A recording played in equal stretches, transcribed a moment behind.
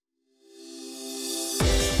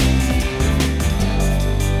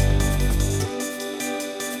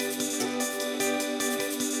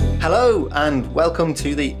Hello and welcome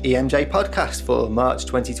to the EMJ podcast for March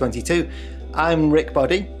 2022. I'm Rick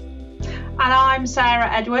Boddy. And I'm Sarah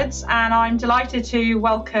Edwards, and I'm delighted to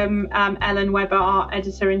welcome Ellen Webber, our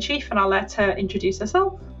Editor-in-Chief, and I'll let her introduce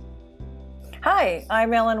herself. Hi,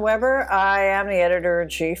 I'm Ellen Webber. I am the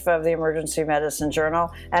Editor-in-Chief of the Emergency Medicine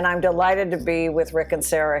Journal, and I'm delighted to be with Rick and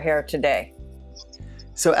Sarah here today.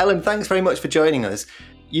 So Ellen, thanks very much for joining us.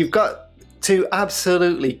 You've got two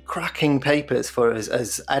absolutely cracking papers for us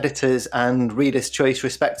as editors and readers' choice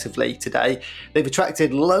respectively today. They've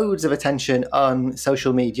attracted loads of attention on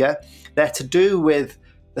social media. They're to do with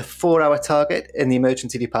the 4-hour target in the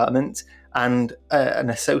emergency department and an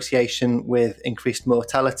association with increased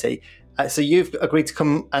mortality. So you've agreed to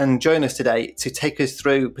come and join us today to take us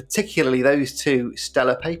through particularly those two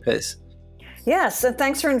stellar papers. Yes, and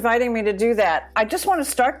thanks for inviting me to do that. I just want to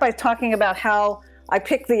start by talking about how I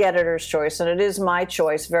picked the editor's choice, and it is my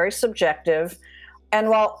choice, very subjective. And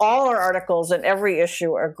while all our articles in every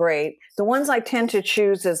issue are great, the ones I tend to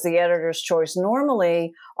choose as the editor's choice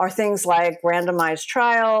normally are things like randomized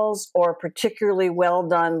trials or particularly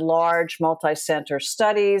well-done large multi-center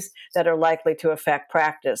studies that are likely to affect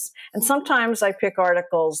practice. And sometimes I pick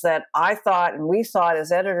articles that I thought and we thought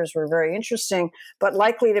as editors were very interesting, but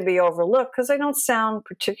likely to be overlooked because they don't sound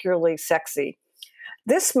particularly sexy.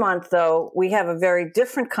 This month, though, we have a very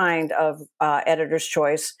different kind of editor's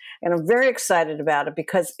choice, and I'm very excited about it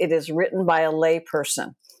because it is written by a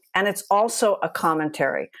layperson, and it's also a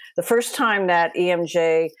commentary. The first time that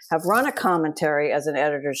EMJ have run a commentary as an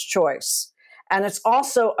editor's choice, and it's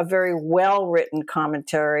also a very well-written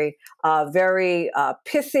commentary, very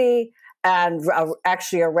pithy, and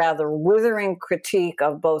actually a rather withering critique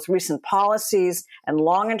of both recent policies and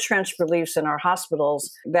long-entrenched beliefs in our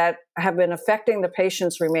hospitals that have been affecting the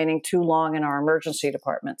patients remaining too long in our emergency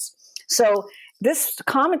departments. So this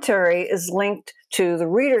commentary is linked to The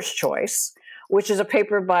Reader's Choice, which is a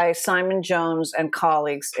paper by Simon Jones and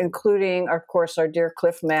colleagues, including, of course, our dear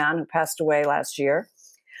Cliff Mann, who passed away last year.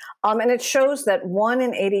 And it shows that 1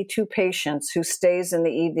 in 82 patients who stays in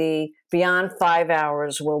the ED beyond 5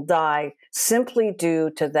 hours will die simply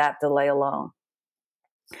due to that delay alone.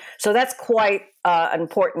 So that's quite an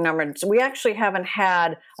important number. So we actually haven't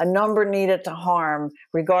had a number needed to harm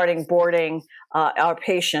regarding boarding our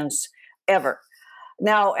patients ever.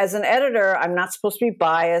 Now, as an editor, I'm not supposed to be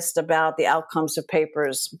biased about the outcomes of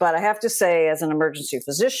papers, but I have to say, as an emergency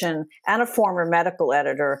physician and a former medical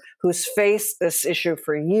editor who's faced this issue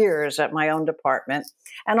for years at my own department,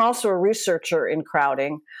 and also a researcher in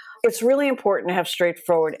crowding, it's really important to have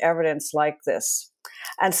straightforward evidence like this.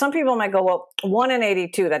 And some people might go, well, 1 in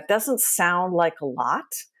 82, that doesn't sound like a lot.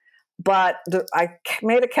 But I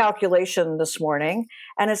made a calculation this morning,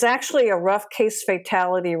 and it's actually a rough case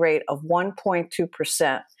fatality rate of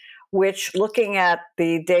 1.2%, which, looking at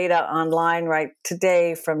the data online right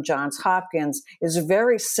today from Johns Hopkins, is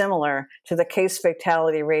very similar to the case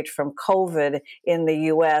fatality rate from COVID in the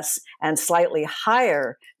US and slightly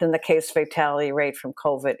higher than the case fatality rate from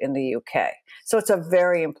COVID in the UK. So it's a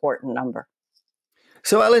very important number.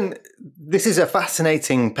 So Ellen, this is a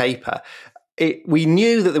fascinating paper. We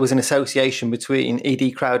knew that there was an association between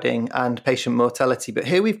ED crowding and patient mortality, but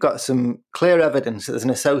here we've got some clear evidence that there's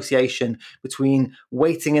an association between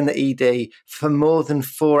waiting in the ED for more than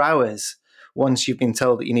 4 hours once you've been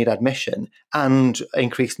told that you need admission and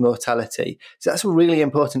increased mortality. So that's a really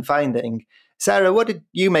important finding. Sarah, what did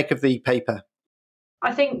you make of the paper?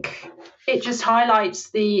 I think it just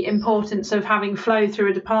highlights the importance of having flow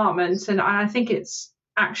through a department, and I think it's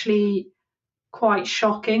actually quite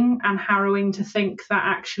shocking and harrowing to think that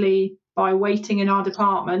actually by waiting in our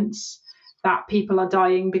departments that people are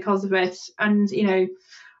dying because of it. And, you know,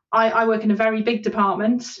 I work in a very big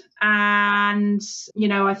department, and, you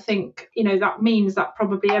know, I think, you know, that means that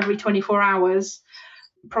probably every 24 hours,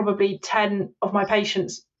 probably 10 of my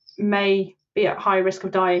patients may be at high risk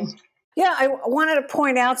of dying. Yeah, I wanted to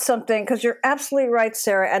point out something because you're absolutely right,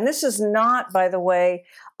 Sarah. And this is not, by the way,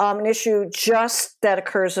 an issue just that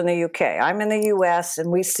occurs in the UK. I'm in the US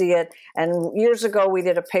and we see it. And years ago, we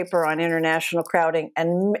did a paper on international crowding,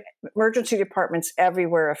 and emergency departments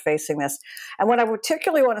everywhere are facing this. And what I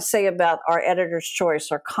particularly want to say about our editor's choice,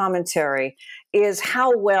 our commentary, is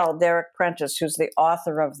how well Derek Prentice, who's the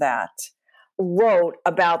author of that, wrote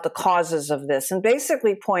about the causes of this, and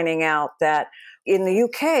basically pointing out that in the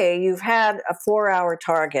UK, you've had a 4-hour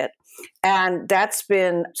target, and that's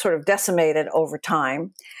been sort of decimated over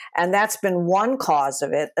time. And that's been one cause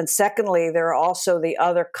of it. And secondly, there are also the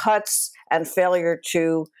other cuts and failure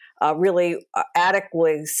to really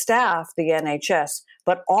adequately staff the NHS.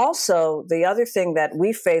 But also the other thing that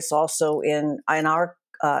we face also in our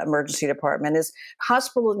emergency department is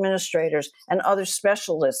hospital administrators and other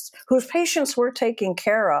specialists whose patients we're taking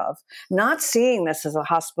care of, not seeing this as a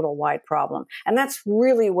hospital-wide problem. And that's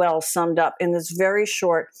really well summed up in this very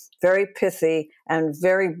short, very pithy, and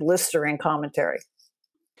very blistering commentary.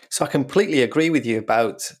 So I completely agree with you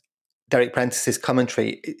about Derek Prentice's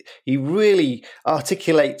commentary. He really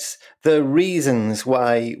articulates the reasons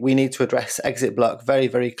why we need to address exit block very,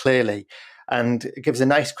 very clearly, and gives a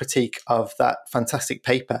nice critique of that fantastic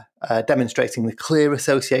paper demonstrating the clear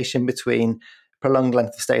association between prolonged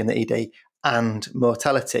length of stay in the ED and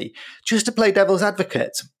mortality. Just to play devil's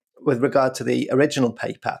advocate with regard to the original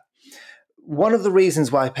paper, one of the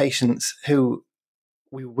reasons why patients who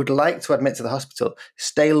we would like to admit to the hospital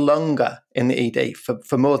stay longer in the ED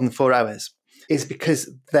for more than 4 hours is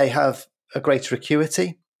because they have a greater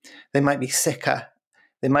acuity. They might be sicker.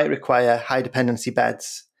 They might require high dependency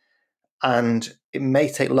beds, and it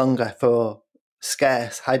may take longer for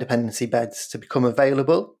scarce high dependency beds to become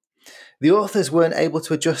available. The authors weren't able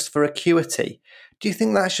to adjust for acuity. Do you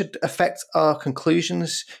think that should affect our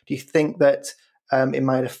conclusions? Do you think that it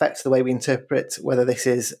might affect the way we interpret whether this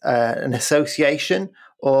is an association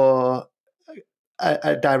or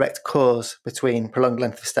a direct cause between prolonged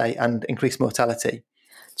length of stay and increased mortality?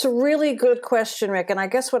 It's a really good question, Rick. And I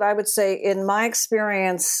guess what I would say in my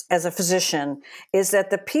experience as a physician is that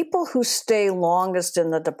the people who stay longest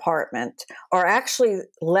in the department are actually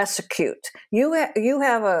less acute. You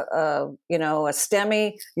have a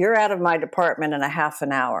STEMI, you're out of my department in a half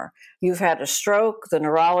an hour. You've had a stroke, the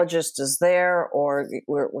neurologist is there, or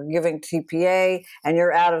we're giving TPA, and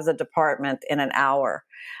you're out of the department in an hour.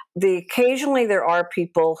 Occasionally there are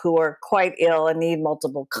people who are quite ill and need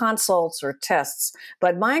multiple consults or tests.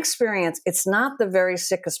 But my experience, it's not the very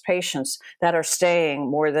sickest patients that are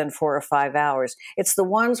staying more than 4 or 5 hours. It's the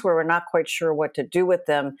ones where we're not quite sure what to do with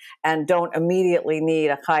them and don't immediately need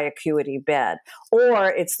a high acuity bed. Or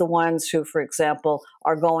it's the ones who, for example,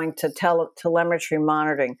 are going to telemetry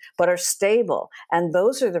monitoring, but are stable. And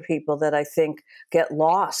those are the people that I think get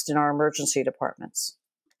lost in our emergency departments.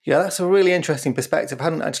 Yeah, that's a really interesting perspective. I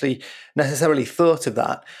hadn't actually necessarily thought of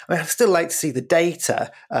that. I mean, I'd still like to see the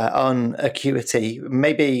data on acuity.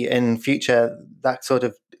 Maybe in future, that sort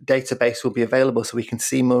of database will be available so we can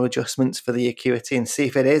see more adjustments for the acuity and see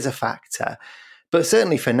if it is a factor. But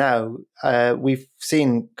certainly for now, we've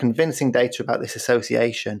seen convincing data about this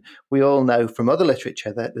association. We all know from other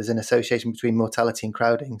literature that there's an association between mortality and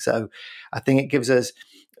crowding. So I think it gives us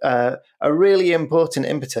a really important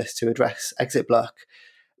impetus to address exit block.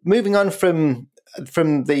 Moving on from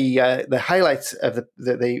the highlights of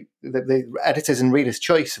the editors and readers'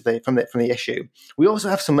 choice from the issue, we also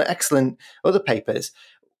have some excellent other papers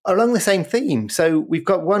along the same theme. So we've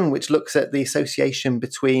got one which looks at the association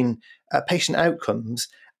between patient outcomes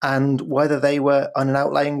and whether they were on an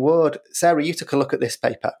outlying ward. Sarah, you took a look at this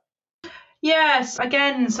paper. Yes,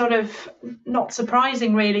 again, sort of not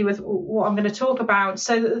surprising really with what I'm going to talk about.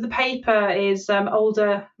 So the paper is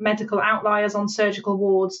Older Medical Outliers on Surgical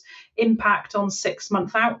Wards, Impact on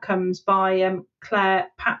 6-Month Outcomes by Claire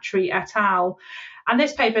Patry et al. And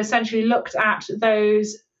this paper essentially looked at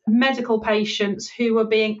those medical patients who were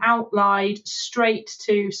being outlied straight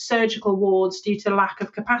to surgical wards due to lack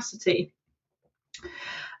of capacity.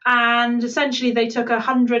 And essentially they took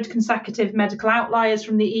 100 consecutive medical outliers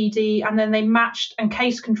from the ED and then they matched and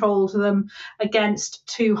case controlled them against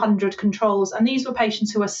 200 controls. And these were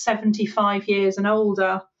patients who were 75 years and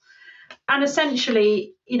older. And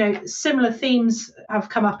essentially, similar themes have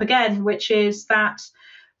come up again, which is that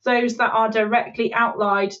those that are directly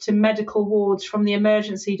outlied to medical wards from the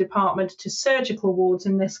emergency department to surgical wards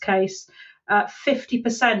in this case,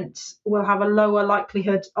 50% will have a lower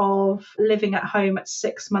likelihood of living at home at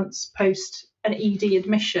 6 months post an ED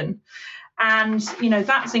admission. And,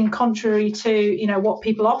 that's in contrary to, what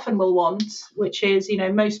people often will want, which is,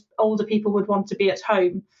 most older people would want to be at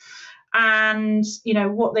home. And,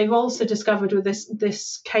 what they've also discovered with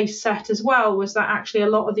this case set as well was that actually a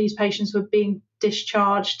lot of these patients were being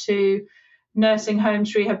discharged to nursing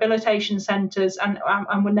homes, rehabilitation centres, and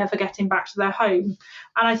were never getting back to their home.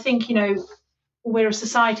 And I think, we're a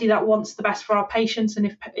society that wants the best for our patients,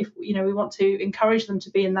 and if we want to encourage them to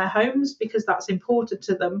be in their homes because that's important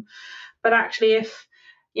to them. But actually, if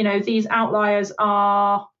these outliers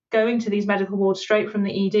are going to these medical wards straight from the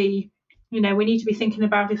ED, we need to be thinking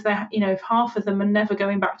about if they're if half of them are never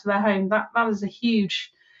going back to their home, that is a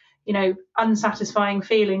huge unsatisfying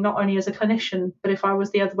feeling, not only as a clinician, but if I was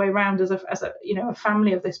the other way around as a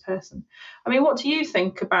family of this person. I mean, what do you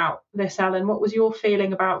think about this, Ellen? What was your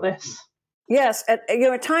feeling about this? Yes,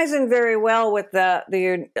 it ties in very well with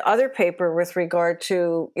the other paper with regard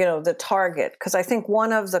to the target, because I think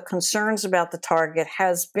one of the concerns about the target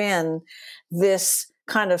has been this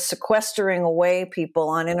kind of sequestering away people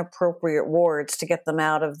on inappropriate wards to get them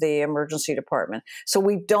out of the emergency department. So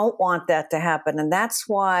we don't want that to happen, and that's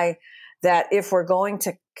why that if we're going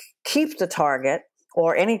to keep the target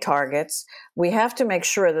or any targets, we have to make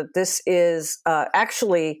sure that this is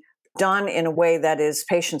actually done in a way that is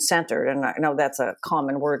patient-centered. And I know that's a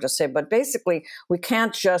common word to say, but basically we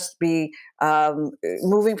can't just be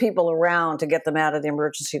moving people around to get them out of the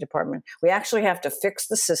emergency department. We actually have to fix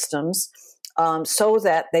the systems so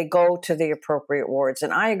that they go to the appropriate wards.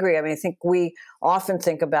 And I agree. I mean, I think we often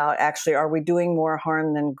think about, actually, are we doing more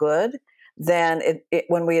harm than good than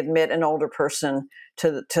when we admit an older person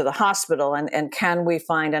to the hospital, and can we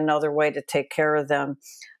find another way to take care of them?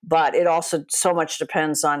 But it also so much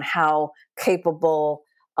depends on how capable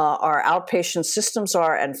our outpatient systems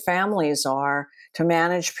are and families are to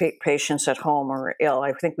manage patients at home or ill.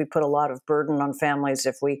 I think we put a lot of burden on families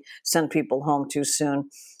if we send people home too soon.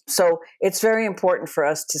 So it's very important for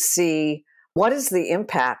us to see what is the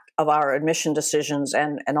impact of our admission decisions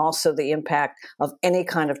and also the impact of any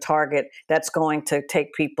kind of target that's going to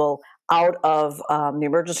take people out of the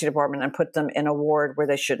emergency department and put them in a ward where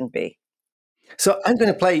they shouldn't be. So I'm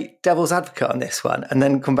going to play devil's advocate on this one and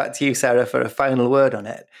then come back to you, Sarah, for a final word on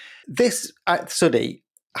it. This study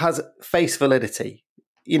has face validity.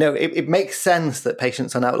 It makes sense that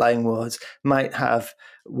patients on outlying wards might have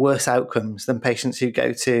worse outcomes than patients who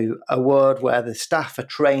go to a ward where the staff are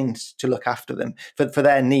trained to look after them for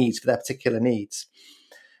their needs, for their particular needs.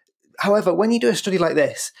 However, when you do a study like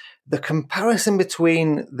this, the comparison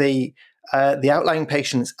between the outlying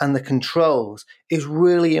patients and the controls is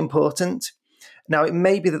really important. Now, it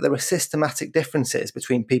may be that there are systematic differences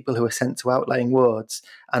between people who are sent to outlying wards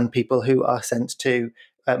and people who are sent to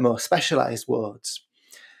more specialised wards.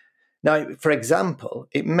 Now, for example,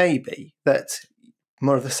 it may be that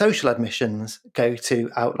more of the social admissions go to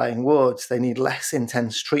outlying wards. They need less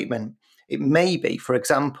intense treatment. It may be, for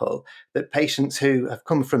example, that patients who have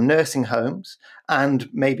come from nursing homes and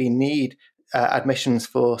maybe need admissions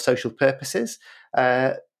for social purposes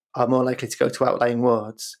are more likely to go to outlying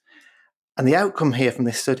wards. And the outcome here from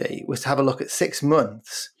this study was to have a look at 6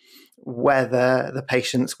 months, whether the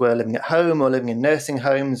patients were living at home or living in nursing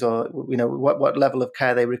homes, or what level of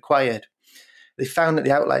care they required. They found that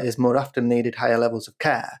the outliers more often needed higher levels of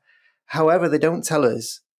care. However, they don't tell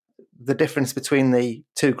us the difference between the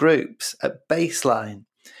two groups at baseline.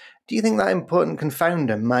 Do you think that important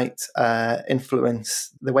confounder might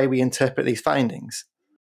influence the way we interpret these findings?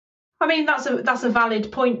 I mean, that's a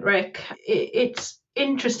valid point, Rick. It's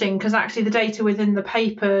interesting because actually the data within the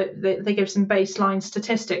paper, they give some baseline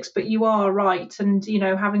statistics, but you are right. And,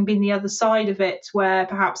 having been the other side of it, where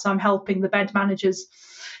perhaps I'm helping the bed managers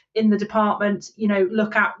in the department,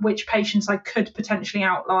 look at which patients I could potentially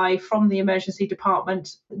outlie from the emergency department.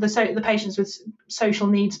 The patients with social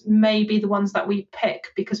needs may be the ones that we pick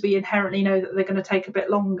because we inherently know that they're going to take a bit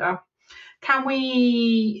longer. Can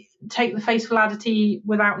we take the face validity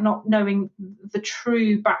without not knowing the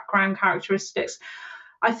true background characteristics?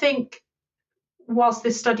 I think whilst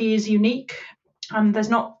this study is unique and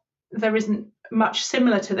there isn't much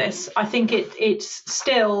similar to this, I think it's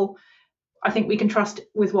still, I think we can trust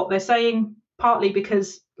with what they're saying, partly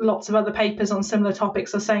because lots of other papers on similar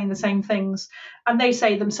topics are saying the same things. And they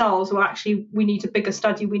say themselves, well, actually, we need a bigger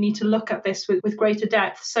study. We need to look at this with greater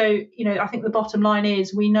depth. So, I think the bottom line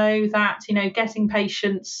is we know that, getting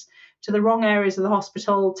patients to the wrong areas of the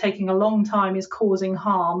hospital, taking a long time is causing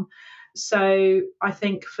harm. So I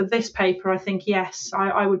think for this paper, yes,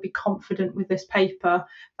 I would be confident with this paper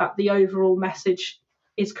that the overall message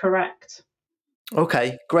is correct.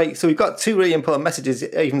 Okay, great. So we've got 2 really important messages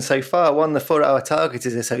even so far. 1, the 4-hour target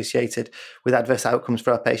is associated with adverse outcomes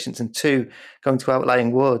for our patients, and 2, going to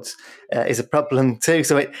outlying wards is a problem too.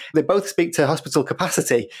 So they both speak to hospital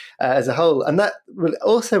capacity as a whole. And that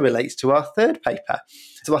also relates to our third paper.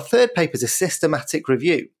 So our third paper is a systematic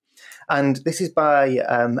review. And this is by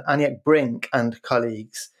Aniek Brink and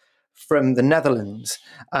colleagues from the Netherlands,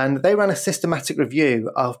 and they ran a systematic review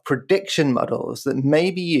of prediction models that may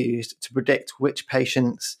be used to predict which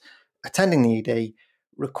patients attending the ED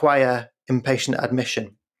require inpatient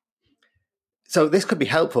admission. So this could be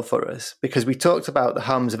helpful for us because we talked about the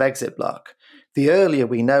harms of exit block. The earlier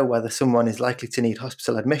we know whether someone is likely to need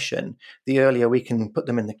hospital admission, the earlier we can put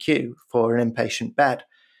them in the queue for an inpatient bed.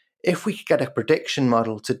 If we could get a prediction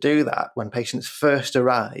model to do that when patients first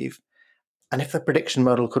arrive, and if the prediction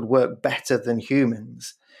model could work better than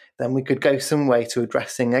humans, then we could go some way to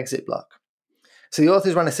addressing exit block. So the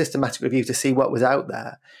authors ran a systematic review to see what was out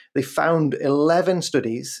there. They found 11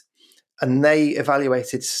 studies and they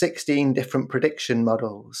evaluated 16 different prediction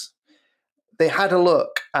models. They had a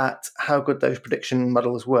look at how good those prediction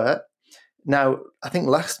models were. Now, I think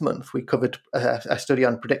last month we covered a study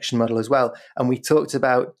on prediction model as well, and we talked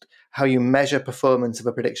about how you measure performance of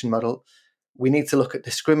a prediction model. We need to look at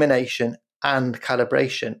discrimination and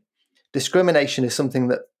calibration. Discrimination is something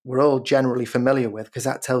that we're all generally familiar with because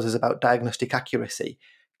that tells us about diagnostic accuracy.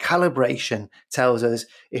 Calibration tells us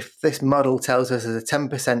if this model tells us there's a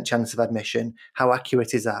 10% chance of admission, how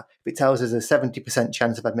accurate is that? If it tells us a 70%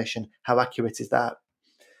 chance of admission, how accurate is that?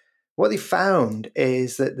 What they found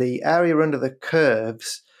is that the area under the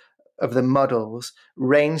curves of the models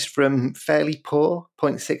ranged from fairly poor,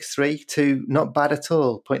 0.63, to not bad at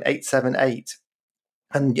all, 0.878.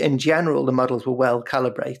 And in general, the models were well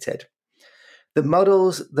calibrated. The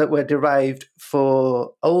models that were derived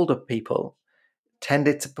for older people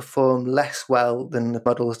tended to perform less well than the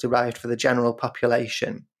models derived for the general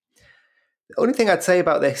population. The only thing I'd say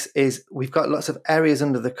about this is we've got lots of areas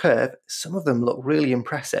under the curve. Some of them look really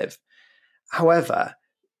impressive. However,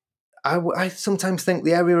 I sometimes think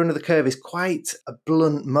the area under the curve is quite a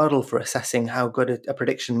blunt model for assessing how good a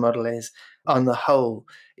prediction model is on the whole.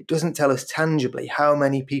 It doesn't tell us tangibly how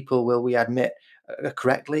many people will we admit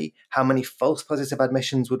correctly, how many false positive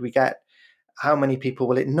admissions would we get, how many people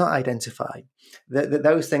will it not identify.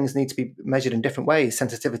 Those things need to be measured in different ways,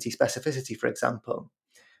 sensitivity, specificity, for example.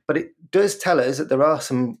 But it does tell us that there are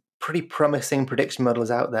some pretty promising prediction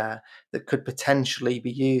models out there that could potentially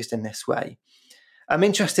be used in this way. I'm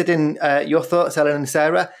interested in your thoughts, Ellen and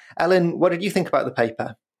Sarah. Ellen, what did you think about the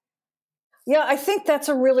paper? Yeah, I think that's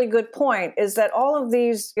a really good point, is that all of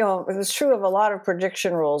these, it's true of a lot of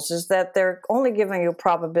prediction rules, is that they're only giving you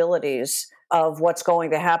probabilities of what's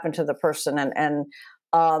going to happen to the person. And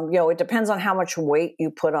it depends on how much weight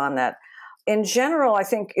you put on that. In general, I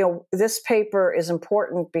think, this paper is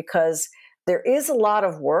important because there is a lot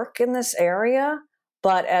of work in this area,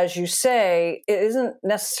 but as you say, it isn't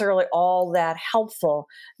necessarily all that helpful.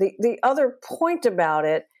 The other point about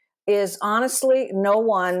it is, honestly, no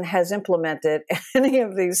one has implemented any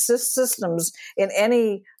of these systems in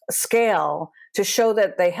any scale to show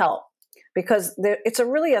that they help, because it's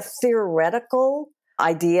really a theoretical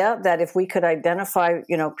idea that if we could identify,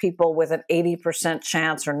 people with an 80%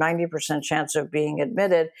 chance or 90% chance of being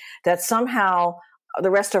admitted, that somehow the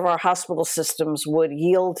rest of our hospital systems would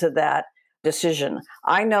yield to that decision.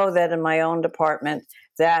 I know that in my own department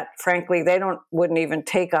that, frankly, they wouldn't even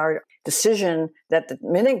take our decision that the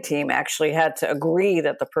admitting team actually had to agree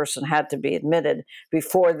that the person had to be admitted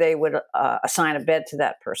before they would assign a bed to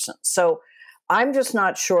that person. So I'm just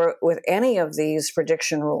not sure with any of these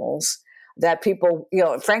prediction rules that people,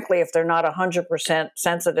 frankly, if they're not 100%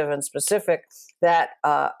 sensitive and specific, that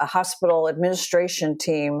a hospital administration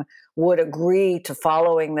team would agree to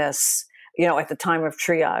following this, at the time of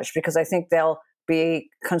triage, because I think they'll be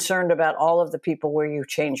concerned about all of the people where you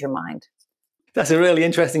change your mind. That's a really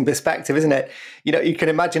interesting perspective, isn't it? You can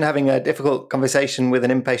imagine having a difficult conversation with an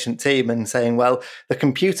inpatient team and saying, well, the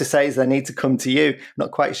computer says they need to come to you.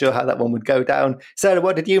 Not quite sure how that one would go down. Sarah,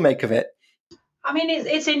 what did you make of it? I mean,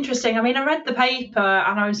 it's interesting. I mean, I read the paper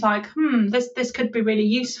and I was like, this could be really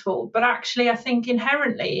useful. But actually, I think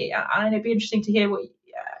inherently, and it'd be interesting to hear what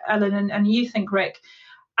Ellen and you think, Rick,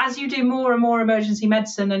 as you do more and more emergency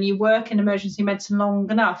medicine and you work in emergency medicine long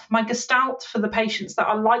enough, my gestalt for the patients that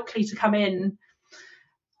are likely to come in,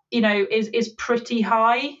 is pretty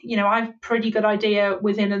high. I have a pretty good idea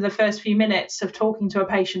within the first few minutes of talking to a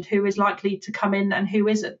patient who is likely to come in and who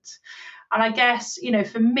isn't. And I guess,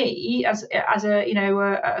 for me as a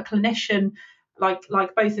a clinician like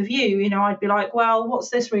both of you, I'd be like, well, what's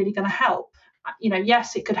this really going to help?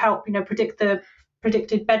 Yes, it could help, predict the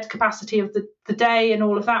predicted bed capacity of the day and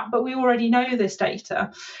all of that, but we already know this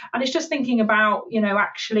data. And it's just thinking about,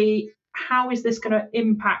 actually, how is this going to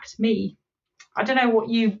impact me? I don't know what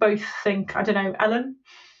you both think. I don't know, Ellen?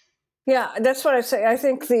 Yeah, that's what I say. I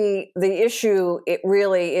think the issue, it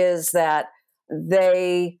really is that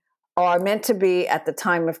they are meant to be at the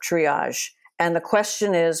time of triage. And the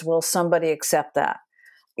question is, will somebody accept that?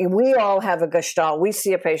 We all have a gestalt. We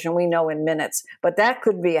see a patient, we know in minutes, but that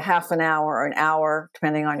could be a half an hour or an hour,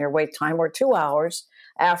 depending on your wait time, or 2 hours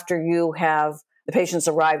after you have the patients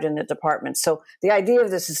arrived in the department. So the idea of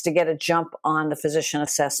this is to get a jump on the physician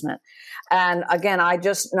assessment. And again, I'm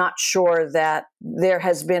just not sure that there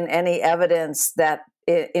has been any evidence that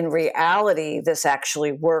in reality this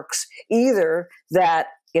actually works, either that,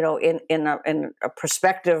 in a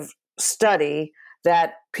prospective study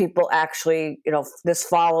that people actually, this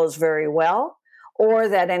follows very well, or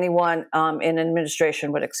that anyone in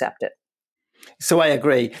administration would accept it. So I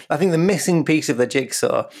agree. I think the missing piece of the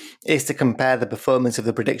jigsaw is to compare the performance of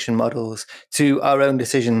the prediction models to our own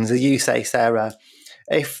decisions, as you say, Sarah.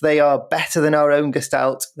 If they are better than our own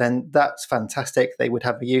Gestalt, then that's fantastic. They would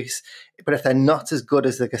have a use. But if they're not as good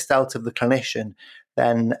as the Gestalt of the clinician,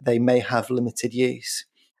 then they may have limited use.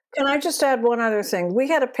 Can I just add one other thing? We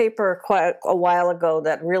had a paper quite a while ago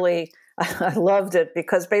that really, I loved it,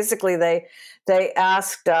 because basically they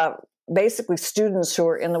asked basically students who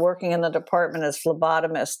were working in the department as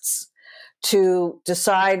phlebotomists to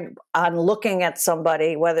decide on looking at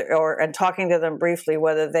somebody and talking to them briefly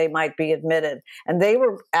whether they might be admitted. And they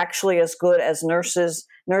were actually as good as nurse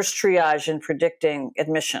triage in predicting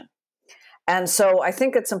admission. And so I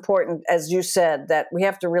think it's important, as you said, that we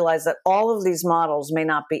have to realize that all of these models may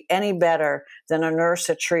not be any better than a nurse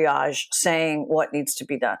at triage saying what needs to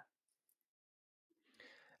be done.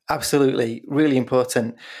 Absolutely. Really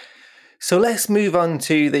important. So let's move on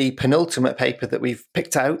to the penultimate paper that we've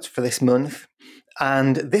picked out for this month.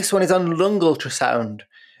 And this one is on lung ultrasound.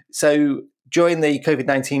 So during the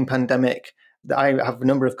COVID-19 pandemic, I have a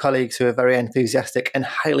number of colleagues who are very enthusiastic and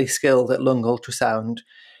highly skilled at lung ultrasound.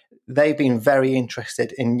 They've been very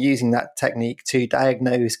interested in using that technique to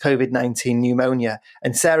diagnose COVID-19 pneumonia.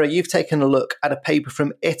 And Sarah, you've taken a look at a paper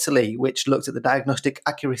from Italy, which looked at the diagnostic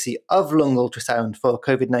accuracy of lung ultrasound for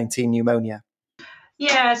COVID-19 pneumonia.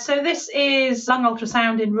 Yeah, so this is lung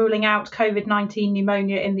ultrasound in ruling out COVID-19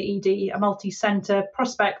 pneumonia in the ED, a multi-centre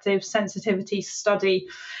prospective sensitivity study.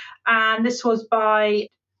 And this was by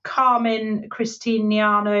Carmen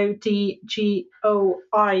Cristiniano di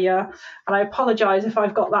Gioia, and I apologise if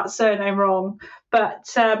I've got that surname wrong. But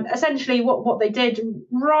essentially what they did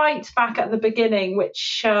right back at the beginning,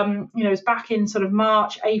 which is back in sort of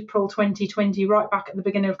March, April 2020, right back at the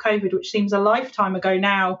beginning of COVID, which seems a lifetime ago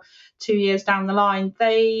now, 2 years down the line,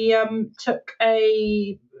 they took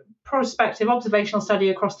a prospective observational study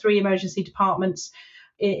across 3 emergency departments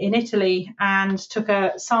in Italy and took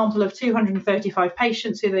a sample of 235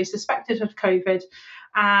 patients who they suspected had COVID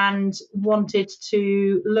and wanted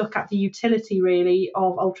to look at the utility, really,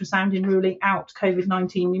 of ultrasound in ruling out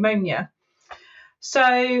COVID-19 pneumonia.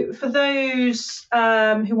 So for those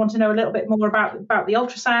who want to know a little bit more about the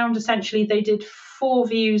ultrasound, essentially they did 4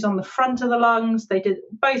 views on the front of the lungs, they did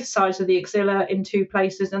both sides of the axilla in 2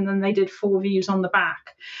 places, and then they did 4 views on the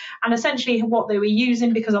back. And essentially what they were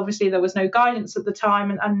using, because obviously there was no guidance at the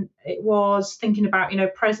time, and it was thinking about,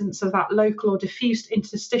 presence of that local or diffuse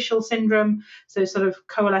interstitial syndrome, so sort of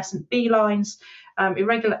coalescent B lines,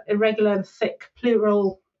 irregular thick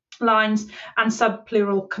pleural lines, and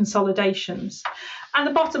subpleural consolidations. And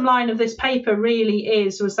the bottom line of this paper really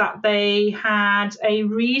was that they had a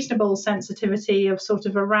reasonable sensitivity of sort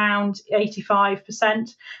of around 85%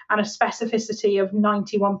 and a specificity of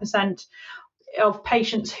 91% of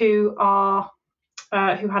patients who had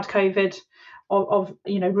COVID, of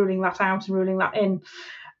ruling that out and ruling that in.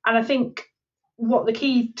 And I think what the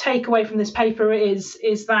key takeaway from this paper is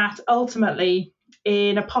that ultimately,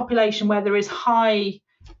 in a population where there is high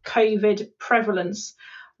COVID prevalence,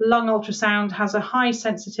 lung ultrasound has a high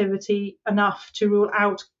sensitivity enough to rule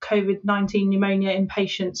out COVID-19 pneumonia in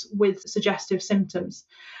patients with suggestive symptoms.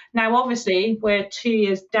 Now, obviously, we're 2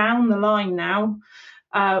 years down the line now,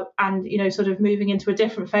 and sort of moving into a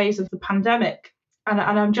different phase of the pandemic. And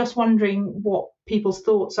I'm just wondering what people's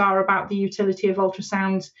thoughts are about the utility of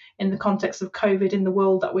ultrasound in the context of COVID in the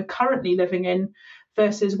world that we're currently living in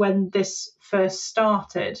versus when this first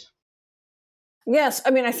started. Yes. I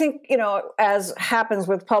mean, I think, as happens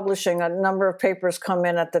with publishing, a number of papers come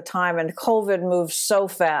in at the time, and COVID moves so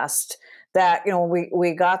fast that,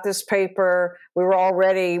 we got this paper, we were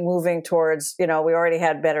already moving towards, we already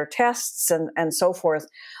had better tests and so forth.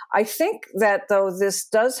 I think that, though, this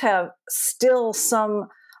does have still some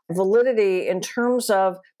validity in terms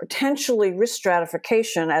of potentially risk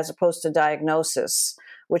stratification as opposed to diagnosis,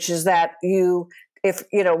 which is that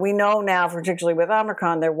we know now, particularly with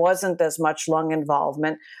Omicron, there wasn't as much lung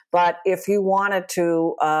involvement. But if you wanted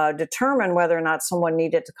to determine whether or not someone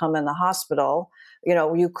needed to come in the hospital,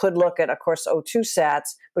 you could look at, of course, O2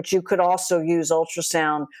 sats, but you could also use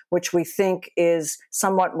ultrasound, which we think is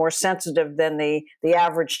somewhat more sensitive than the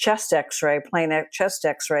average chest X-ray, plain chest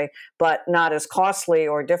X-ray, but not as costly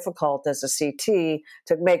or difficult as a CT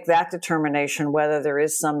to make that determination whether there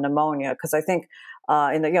is some pneumonia. Because I think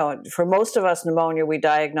for most of us, pneumonia we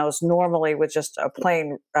diagnose normally with just a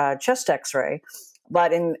plain chest X-ray.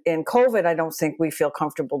 But in COVID, I don't think we feel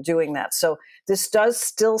comfortable doing that. So this does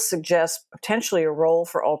still suggest potentially a role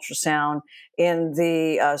for ultrasound in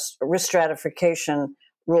the risk stratification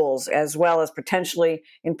rules, as well as potentially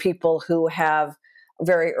in people who have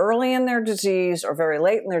very early in their disease or very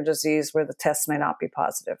late in their disease where the tests may not be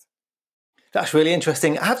positive. That's really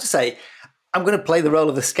interesting. I have to say, I'm going to play the role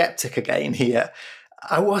of the skeptic again here.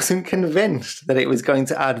 I wasn't convinced that it was going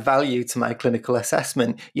to add value to my clinical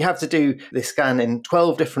assessment. You have to do the scan in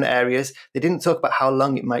 12 different areas. They didn't talk about how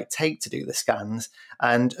long it might take to do the scans.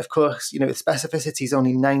 And of course, the specificity is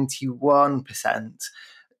only 91%,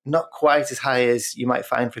 not quite as high as you might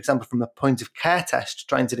find, for example, from a point of care test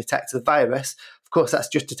trying to detect the virus. Of course, that's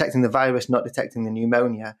just detecting the virus, not detecting the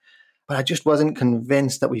pneumonia. But I just wasn't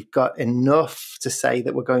convinced that we've got enough to say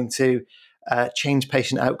that we're going to change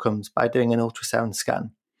patient outcomes by doing an ultrasound scan.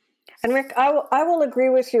 And Rick, I will agree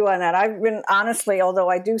with you on that. I've been, honestly, although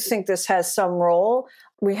I do think this has some role,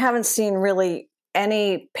 we haven't seen really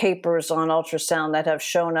any papers on ultrasound that have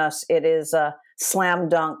shown us it is a slam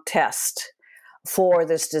dunk test for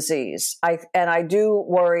this disease. I do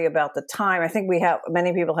worry about the time. I think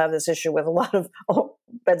many people have this issue with a lot of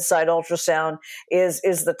bedside ultrasound is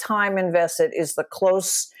the time invested, is the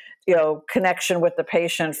close connection with the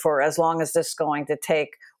patient for as long as this is going to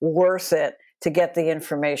take worth it to get the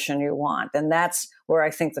information you want. And that's where I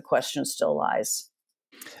think the question still lies.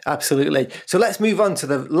 Absolutely. So let's move on to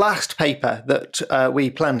the last paper that we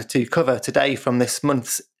planned to cover today from this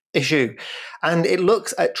month's issue. And it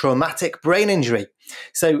looks at traumatic brain injury.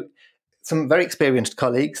 So some very experienced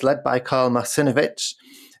colleagues led by Karl Marcinovich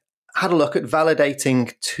had a look at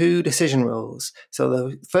validating two decision rules.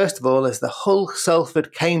 So first of all is the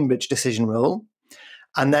Hull-Salford-Cambridge decision rule.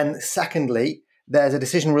 And then secondly, there's a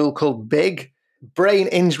decision rule called BIG, Brain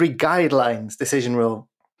Injury Guidelines decision rule.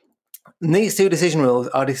 And these two decision rules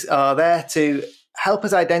are there to help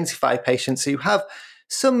us identify patients who have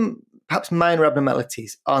some perhaps minor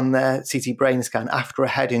abnormalities on their CT brain scan after a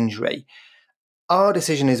head injury. Our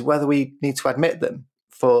decision is whether we need to admit them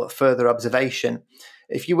for further observation.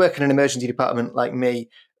 If you work in an emergency department like me,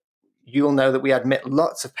 you'll know that we admit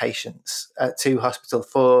lots of patients to hospital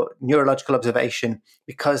for neurological observation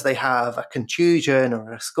because they have a contusion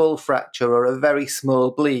or a skull fracture or a very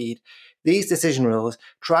small bleed. These decision rules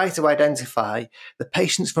try to identify the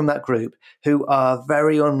patients from that group who are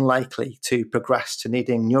very unlikely to progress to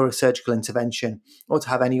needing neurosurgical intervention or to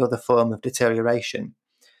have any other form of deterioration.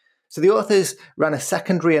 So the authors ran a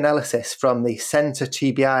secondary analysis from the Centre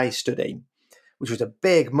TBI study, which was a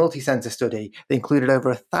big multi-center study. They included over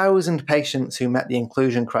 1,000 patients who met the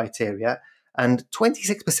inclusion criteria, and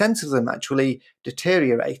 26% of them actually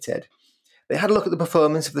deteriorated. They had a look at the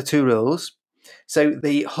performance of the two rules. So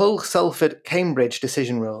the Hull-Salford-Cambridge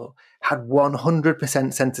decision rule had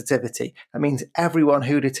 100% sensitivity. That means everyone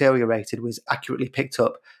who deteriorated was accurately picked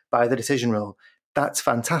up by the decision rule. That's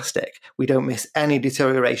fantastic. We don't miss any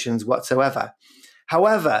deteriorations whatsoever.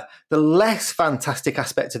 However, the less fantastic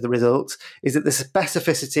aspect of the results is that the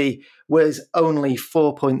specificity was only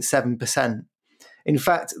 4.7%. In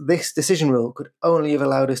fact, this decision rule could only have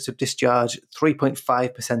allowed us to discharge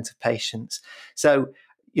 3.5% of patients. So,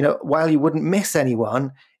 while you wouldn't miss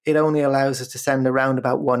anyone, it only allows us to send around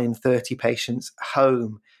about 1 in 30 patients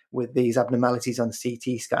home with these abnormalities on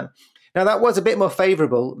CT scan. Now, that was a bit more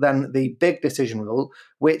favourable than the BIG decision rule,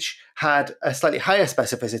 which had a slightly higher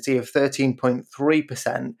specificity of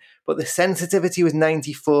 13.3%, but the sensitivity was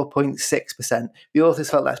 94.6%. The authors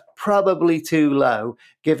felt that's probably too low,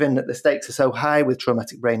 given that the stakes are so high with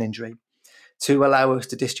traumatic brain injury, to allow us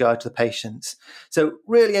to discharge the patients. So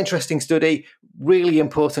really interesting study, really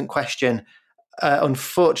important question.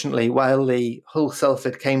 Unfortunately, while the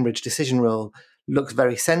Hull-Salford-Cambridge decision rule looks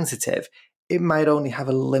very sensitive, it might only have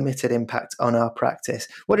a limited impact on our practice.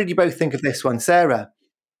 What did you both think of this one, Sarah?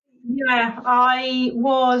 Yeah, I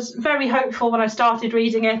was very hopeful when I started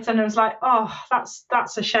reading it, and I was like, oh,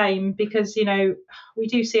 that's a shame, because, we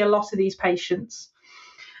do see a lot of these patients.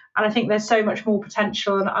 And I think there's so much more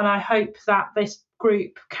potential. And I hope that this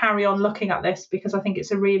group carry on looking at this, because I think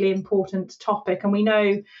it's a really important topic. And we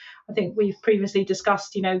know, I think we've previously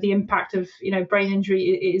discussed, the impact of, brain injury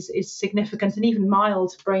is significant, and even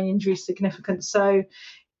mild brain injury is significant. So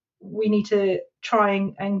we need to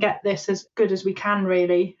try and get this as good as we can,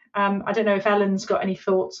 really. I don't know if Ellen's got any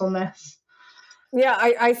thoughts on this. Yeah,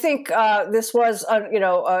 I think this was,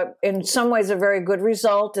 in some ways a very good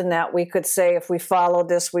result, in that we could say if we followed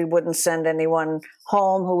this, we wouldn't send anyone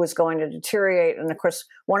home who was going to deteriorate. And of course,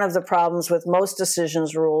 one of the problems with most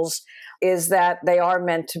decisions rules is that they are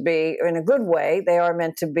meant to be, in a good way, they are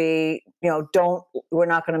meant to be, we're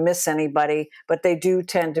not going to miss anybody, but they do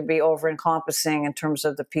tend to be over-encompassing in terms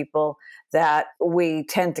of the people that we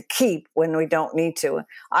tend to keep when we don't need to.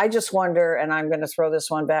 I just wonder, and I'm going to throw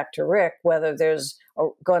this one back to Rick, whether there's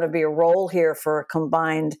going to be a role here for a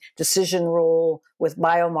combined decision rule with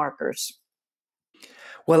biomarkers.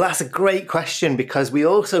 Well, that's a great question, because we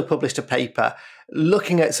also published a paper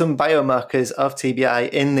looking at some biomarkers of TBI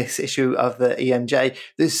in this issue of the EMJ.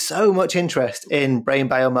 There's so much interest in brain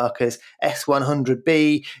biomarkers,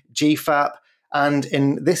 S100B, GFAP, and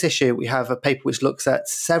in this issue, we have a paper which looks at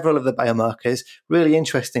several of the biomarkers. Really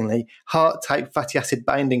interestingly, heart-type fatty acid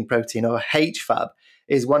binding protein, or HFAB,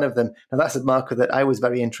 is one of them. Now, that's a marker that I was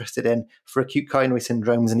very interested in for acute coronary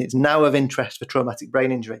syndromes, and it's now of interest for traumatic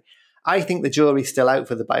brain injury. I think the jury's still out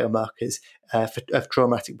for the biomarkers of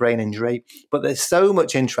traumatic brain injury, but there's so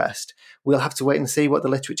much interest. We'll have to wait and see what the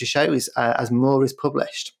literature shows as more is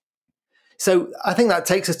published. So I think that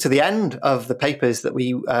takes us to the end of the papers that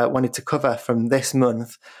we wanted to cover from this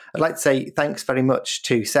month. I'd like to say thanks very much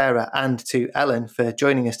to Sarah and to Ellen for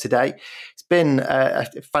joining us today. It's been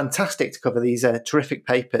fantastic to cover these terrific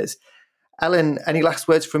papers. Ellen, any last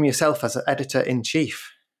words from yourself as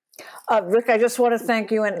editor-in-chief? Rick, I just want to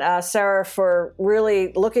thank you and Sarah for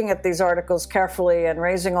really looking at these articles carefully and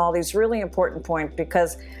raising all these really important points,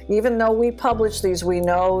 because even though we publish these, we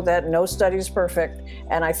know that no study is perfect.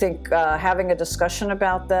 And I think having a discussion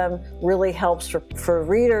about them really helps for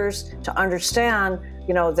readers to understand,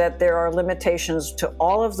 that there are limitations to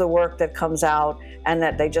all of the work that comes out and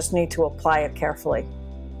that they just need to apply it carefully.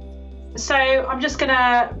 So I'm just going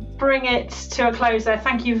to bring it to a close there.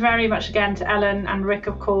 Thank you very much again to Ellen and Rick,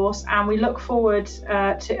 of course, and we look forward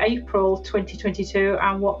to April 2022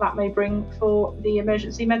 and what that may bring for the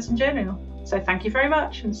Emergency Medicine Journal. So thank you very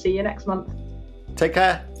much and see you next month. Take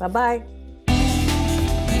care. Bye-bye.